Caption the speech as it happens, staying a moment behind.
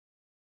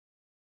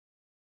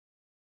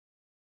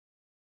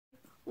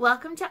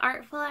Welcome to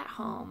Artful at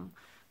Home.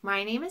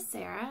 My name is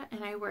Sarah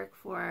and I work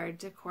for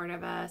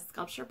deCordova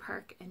Sculpture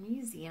Park and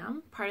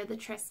Museum, part of the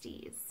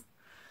Trustees.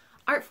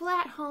 Artful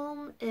at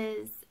Home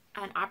is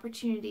an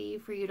opportunity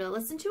for you to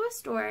listen to a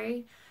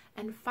story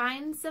and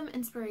find some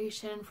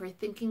inspiration for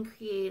thinking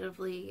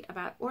creatively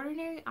about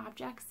ordinary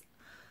objects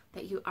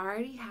that you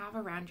already have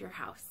around your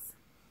house.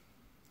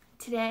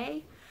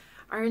 Today,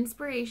 our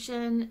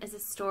inspiration is a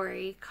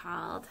story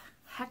called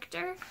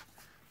Hector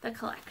the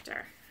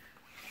Collector.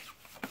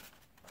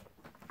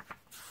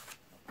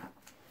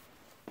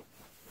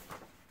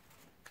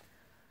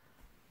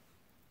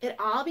 It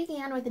all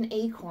began with an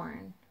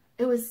acorn.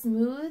 It was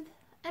smooth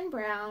and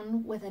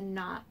brown with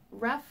a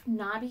rough,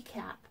 knobby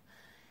cap,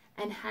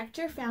 and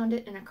Hector found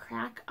it in a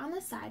crack on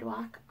the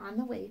sidewalk on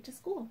the way to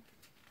school.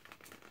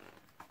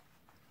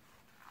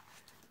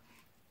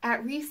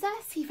 At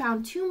recess, he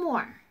found two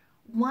more.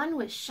 One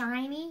was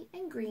shiny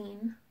and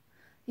green.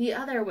 The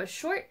other was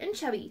short and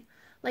chubby,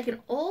 like an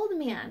old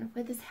man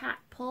with his hat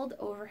pulled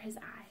over his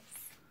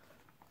eyes.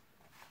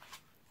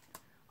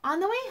 On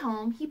the way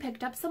home, he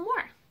picked up some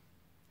more.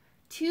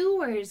 Two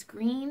were as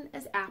green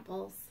as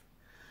apples.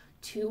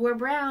 Two were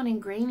brown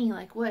and grainy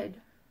like wood.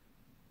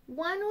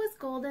 One was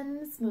golden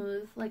and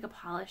smooth like a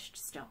polished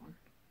stone.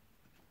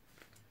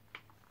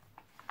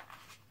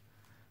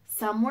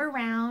 Some were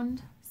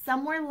round,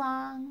 some were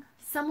long,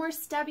 some were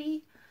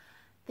stubby.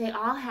 They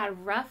all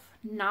had rough,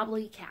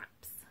 knobbly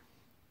caps.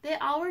 They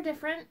all were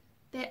different.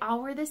 They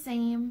all were the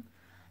same.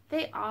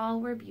 They all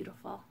were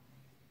beautiful.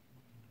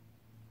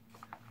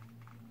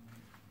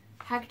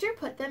 Hector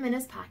put them in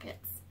his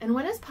pockets. And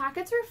when his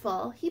pockets were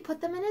full, he put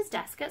them in his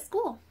desk at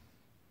school.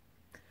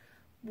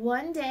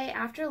 One day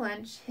after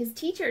lunch, his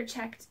teacher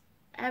checked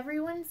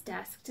everyone's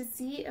desk to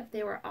see if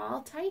they were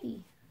all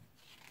tidy.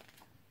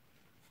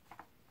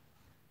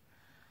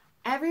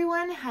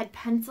 Everyone had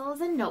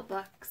pencils and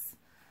notebooks.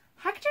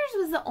 Hector's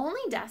was the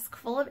only desk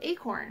full of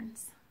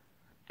acorns.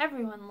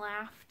 Everyone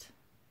laughed.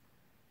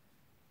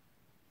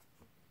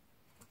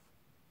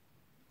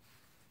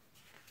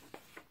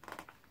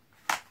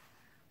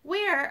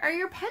 "Where are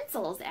your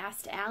pencils?"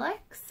 asked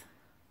Alex.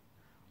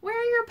 "Where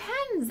are your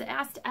pens?"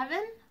 asked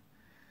Evan.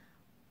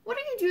 "What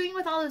are you doing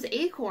with all those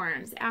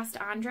acorns?" asked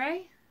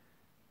Andre.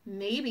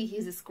 "Maybe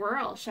he's a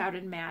squirrel,"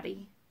 shouted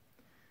Maddie.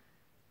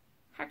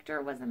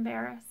 Hector was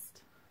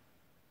embarrassed.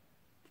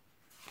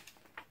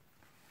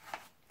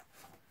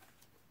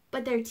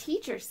 But their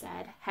teacher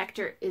said,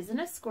 "Hector isn't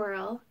a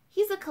squirrel,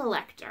 he's a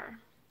collector.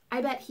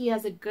 I bet he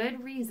has a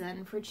good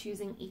reason for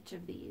choosing each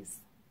of these."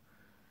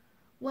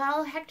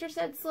 "Well," Hector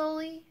said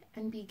slowly,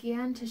 and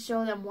began to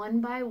show them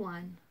one by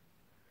one.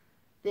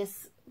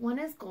 "This one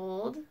is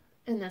gold,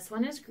 and this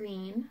one is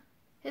green."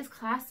 His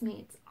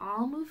classmates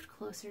all moved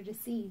closer to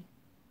see.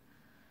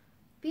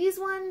 "These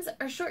ones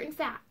are short and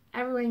fat,"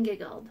 everyone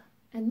giggled.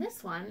 "And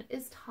this one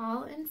is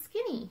tall and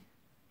skinny."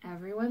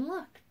 Everyone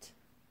looked.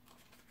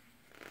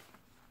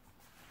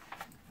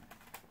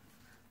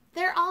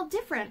 "They're all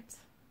different,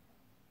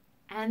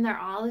 and they're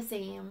all the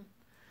same,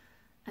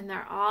 and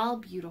they're all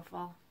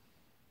beautiful."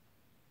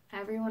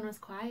 Everyone was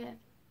quiet.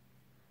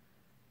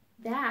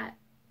 "That,"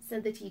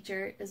 said the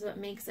teacher, "is what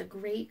makes a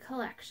great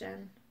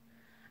collection.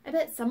 I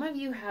bet some of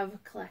you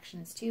have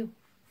collections too."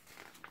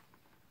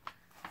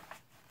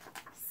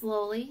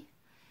 Slowly,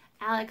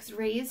 Alex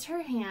raised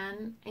her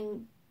hand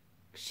and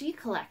she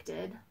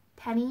collected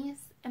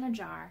pennies and a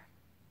jar.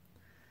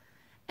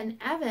 And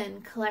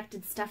Evan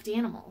collected stuffed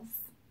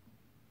animals.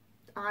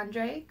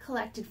 Andre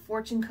collected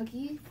fortune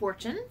cookie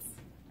fortunes.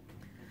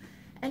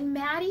 And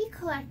Maddie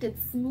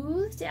collected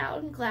smoothed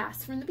down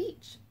glass from the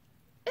beach.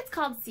 It's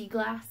called sea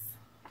glass.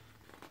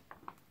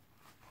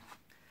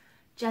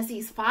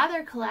 Jesse's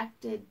father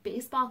collected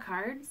baseball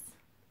cards,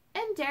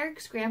 and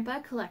Derek's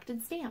grandpa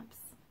collected stamps.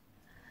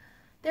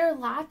 There are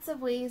lots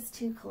of ways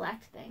to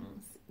collect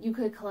things. You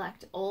could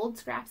collect old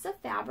scraps of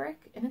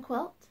fabric in a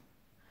quilt,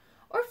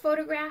 or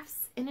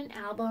photographs in an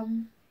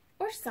album,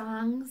 or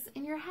songs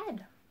in your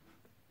head.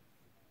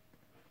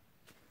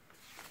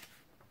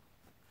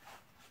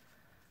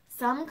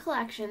 Some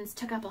collections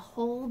took up a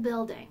whole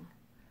building,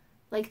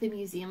 like the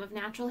Museum of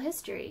Natural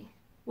History,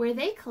 where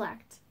they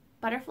collect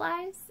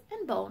butterflies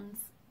and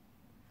bones,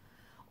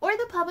 or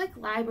the public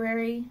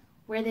library,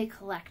 where they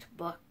collect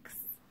books.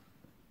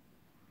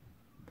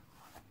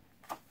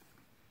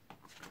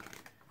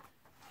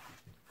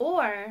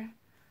 Or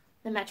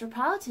the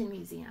Metropolitan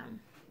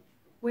Museum,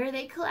 where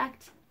they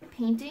collect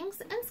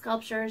paintings and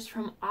sculptures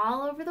from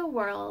all over the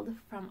world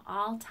from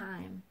all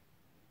time.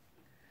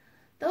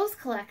 Those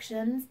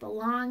collections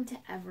belong to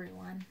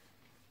everyone.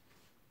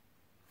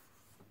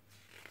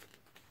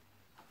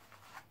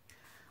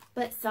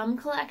 But some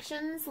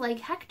collections, like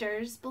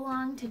Hector's,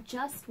 belong to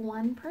just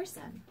one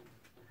person.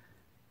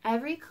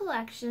 Every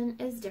collection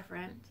is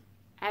different.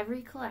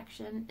 Every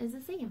collection is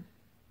the same.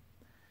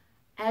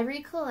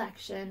 Every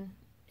collection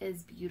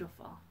is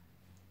beautiful.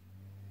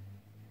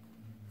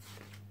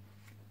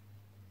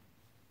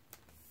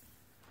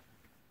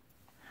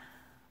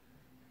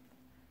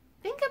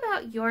 Think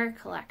about your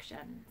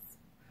collections.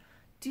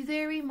 Do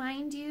they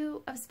remind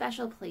you of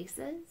special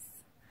places?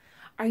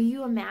 Are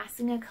you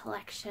amassing a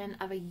collection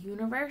of a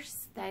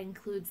universe that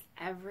includes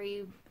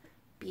every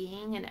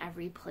being and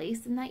every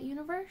place in that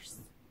universe?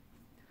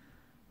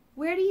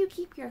 Where do you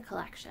keep your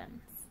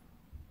collections?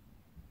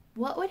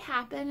 What would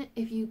happen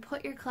if you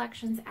put your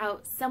collections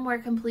out somewhere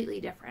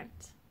completely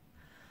different?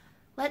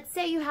 Let's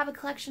say you have a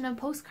collection of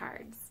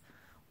postcards.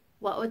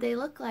 What would they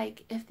look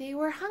like if they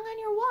were hung on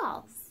your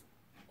walls?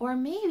 Or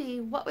maybe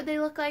what would they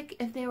look like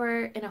if they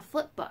were in a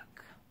flipbook?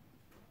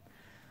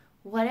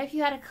 What if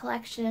you had a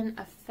collection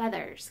of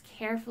feathers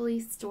carefully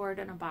stored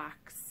in a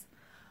box?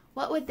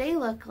 What would they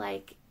look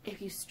like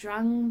if you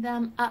strung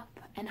them up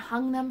and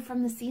hung them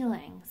from the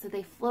ceiling so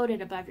they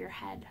floated above your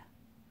head?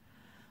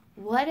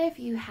 What if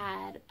you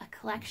had a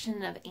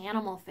collection of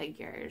animal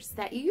figures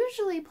that you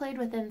usually played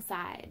with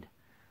inside?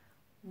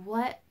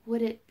 What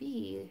would it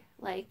be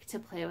like to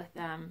play with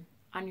them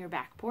on your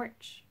back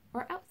porch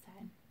or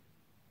outside?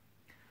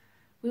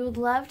 We would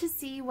love to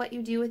see what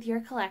you do with your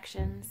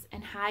collections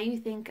and how you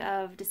think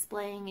of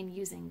displaying and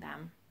using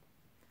them.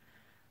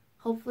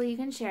 Hopefully you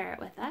can share it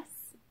with us.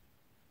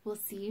 We'll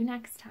see you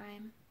next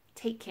time.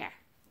 Take care.